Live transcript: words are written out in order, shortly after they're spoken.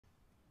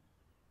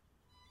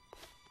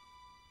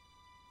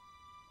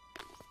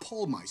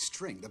Pull my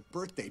string. The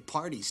birthday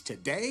party's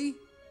today?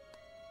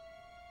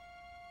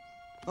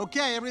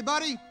 Okay,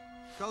 everybody.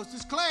 Coast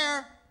is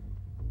clear.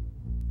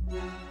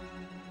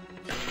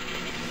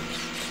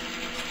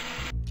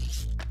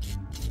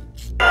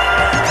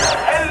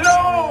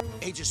 Hello!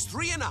 Ages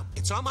 3 and up.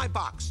 It's on my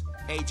box.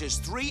 Ages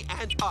 3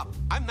 and up.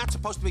 I'm not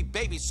supposed to be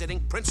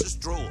babysitting Princess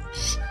Drool.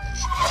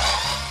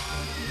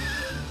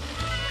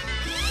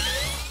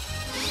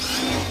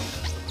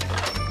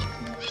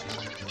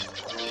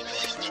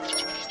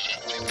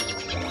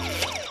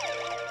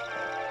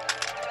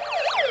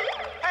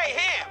 Hey,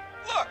 Hamm,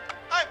 look,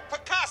 I'm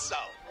Picasso.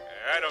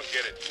 I don't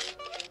get it.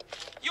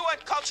 You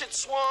uncultured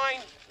swine.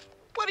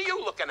 What are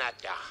you looking at,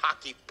 you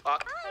hockey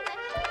puck?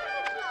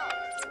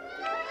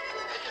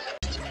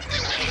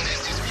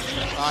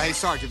 Hey,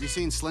 Sarge, have you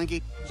seen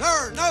Slinky?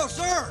 Sir, no,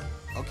 sir.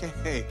 Okay,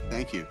 hey,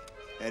 thank you.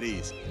 At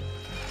ease.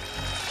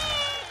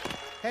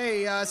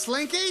 Hey,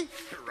 Slinky?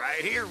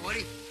 Right here,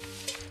 Woody.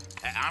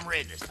 I'm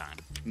ready this time.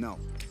 No,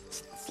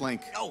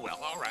 Slink. Oh, well,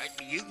 all right.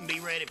 You can be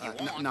ready if you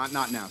want.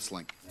 Not now,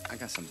 Slink. I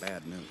got some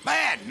bad news.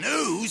 Bad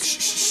news?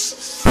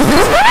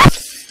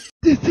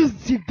 This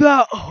isn't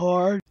that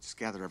hard. Just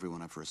gather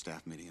everyone up for a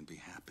staff meeting and be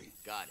happy.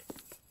 Got it.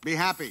 Be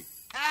happy.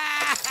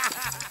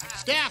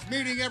 Staff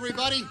meeting,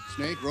 everybody.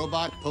 Snake,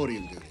 robot,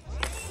 podium duty.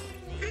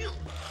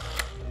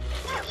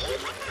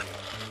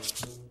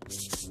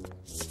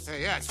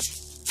 Hey, Etch.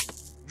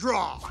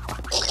 Draw.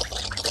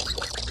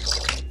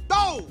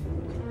 Oh!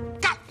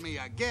 Got me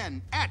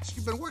again. Etch,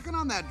 you've been working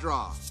on that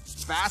draw.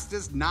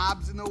 Fastest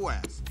knobs in the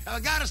West. I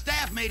got a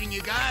staff meeting,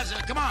 you guys.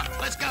 Come on,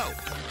 let's go.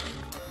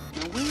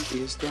 Now, where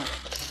is that?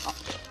 Oh.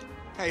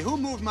 Hey, who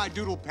moved my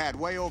doodle pad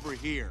way over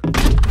here?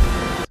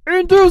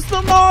 Induce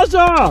the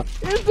nausea!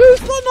 Induce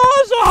the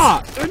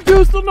nausea!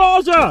 Induce the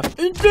nausea!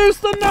 Induce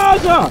the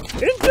nausea!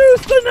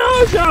 Induce the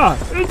nausea!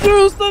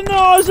 Induce the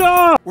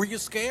nausea! Were you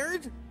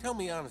scared? Tell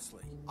me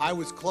honestly. I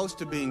was close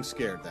to being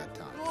scared that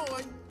time. Oh,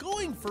 I'm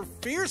going for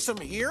fearsome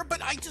here,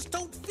 but I just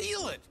don't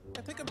feel it.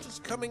 I think I'm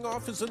just coming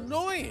off as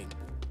annoying.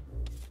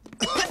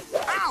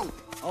 Ow!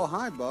 Oh,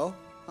 hi, Bo.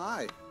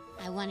 Hi.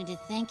 I wanted to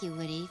thank you,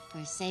 Woody,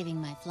 for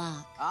saving my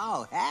flock.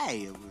 Oh,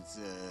 hey, it was,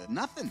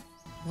 nothing.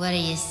 What do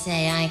you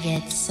say I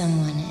get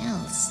someone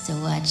else to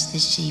watch the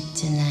sheep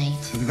tonight?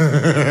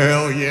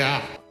 Hell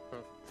yeah.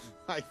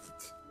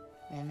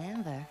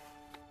 Remember,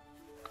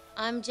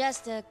 I'm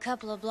just a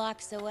couple of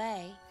blocks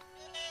away.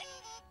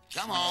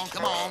 Come on.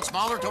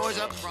 Smaller toys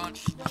up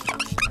front.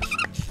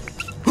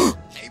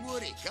 Hey,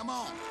 Woody, come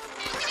on.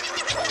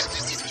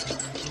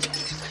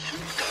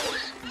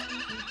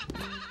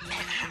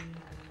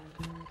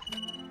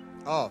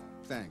 Oh,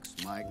 thanks,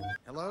 Mike.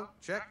 Hello?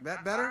 Check.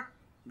 That better?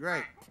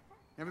 Great.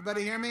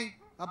 Everybody hear me?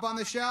 Up on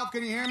the shelf,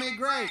 can you hear me?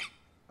 Great.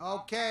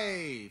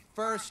 Okay,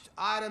 first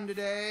item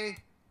today.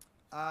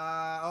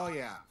 Oh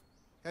yeah.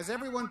 Has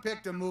everyone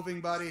picked a moving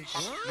buddy?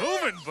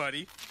 Moving,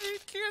 buddy? You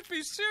can't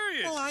be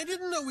serious. Well, I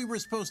didn't know we were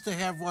supposed to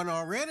have one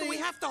already. We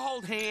have to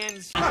hold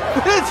hands. This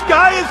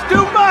guy is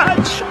too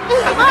much.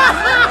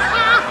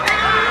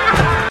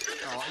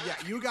 Oh yeah,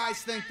 you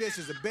guys think this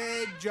is a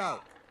big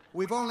joke.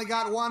 We've only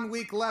got 1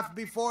 week left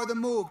before the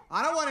move.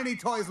 I don't want any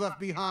toys left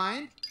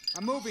behind.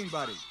 A moving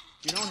buddy.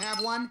 If you don't have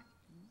one,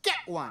 get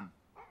one.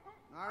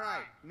 All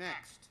right,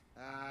 next.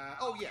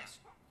 Oh, yes.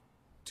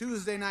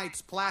 Tuesday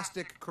night's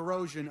plastic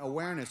corrosion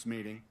awareness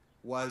meeting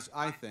was,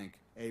 I think,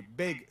 a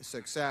big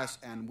success,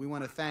 and we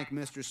want to thank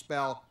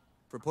Mr.Spell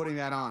for putting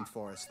that on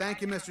for us.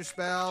 Thank you,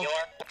 Mr.Spell. You're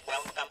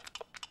welcome.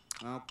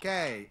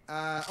 Okay.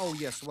 Oh,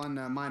 yes, one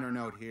minor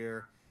note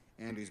here.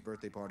 Andy's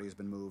birthday party has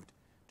been moved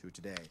to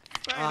today.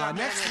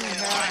 Next we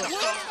have...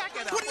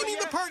 What do you mean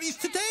the party's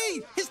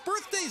today? His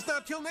birthday's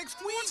not till next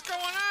week. What's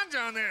going on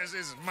down there?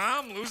 Is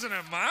Mom losing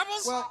her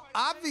marbles? Well,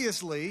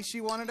 obviously,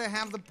 she wanted to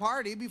have the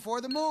party before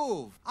the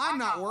move. I'm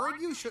not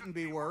worried. You shouldn't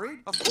be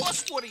worried. Of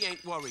course Woody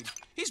ain't worried.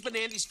 He's been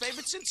Andy's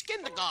favorite since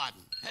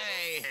kindergarten.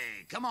 Hey,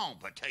 come on,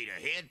 potato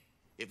head.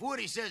 If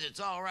Woody says it's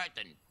all right,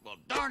 then, well,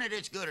 darn it,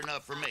 it's good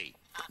enough for me.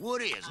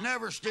 Woody has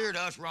never steered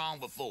us wrong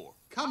before.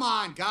 Come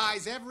on,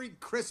 guys. Every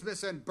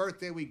Christmas and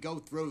birthday we go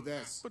through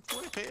this. But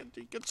what if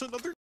Andy gets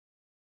another...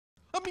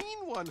 a mean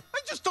one? I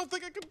just don't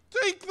think I can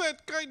take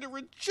that kind of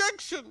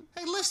rejection.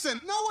 Hey,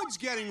 listen. No one's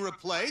getting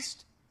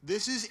replaced.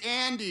 This is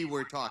Andy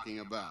we're talking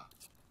about.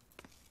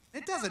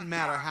 It doesn't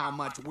matter how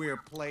much we're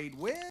played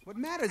with. What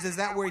matters is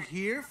that we're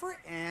here for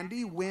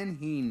Andy when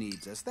he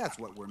needs us. That's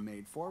what we're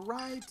made for,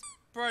 right?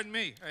 Pardon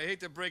me. I hate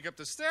to break up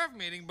the staff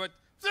meeting, but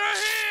they're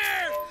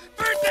here!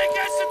 Birthday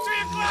guests at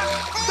 3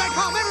 o'clock! Stay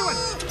calm, everyone!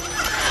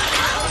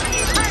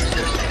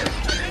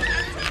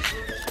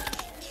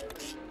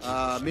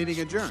 Meeting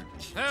adjourned.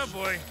 Oh,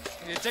 boy.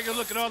 You take a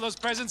look at all those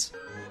presents?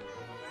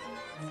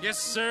 Yes,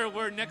 sir.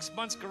 We're next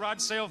month's garage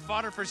sale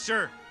fodder for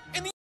sure.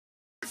 And the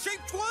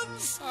shaped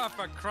ones? Oh,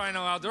 for crying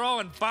out loud. They're all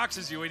in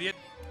boxes, you idiot.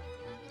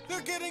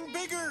 They're getting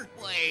bigger.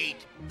 Wait,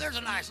 there's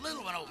a nice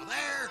little one over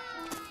there.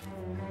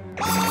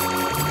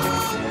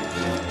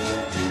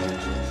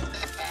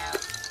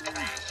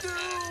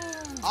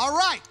 All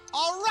right,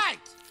 all right.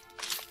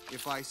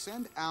 If I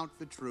send out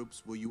the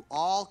troops, will you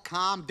all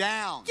calm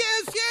down?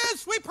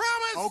 Yes, we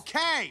promise!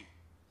 Okay.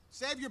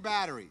 Save your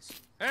batteries.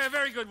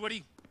 Very good,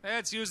 Woody.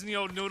 That's using the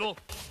old noodle.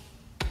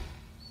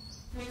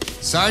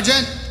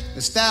 Sergeant,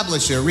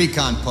 establish a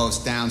recon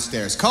post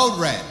downstairs. Code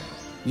Red.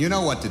 You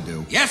know what to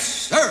do. Yes,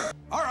 sir.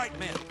 All right,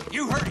 men.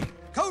 You heard him.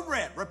 Code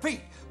Red. Repeat.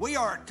 We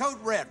are at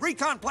Code Red.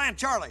 Recon Plan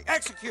Charlie.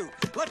 Execute.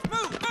 Let's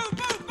move.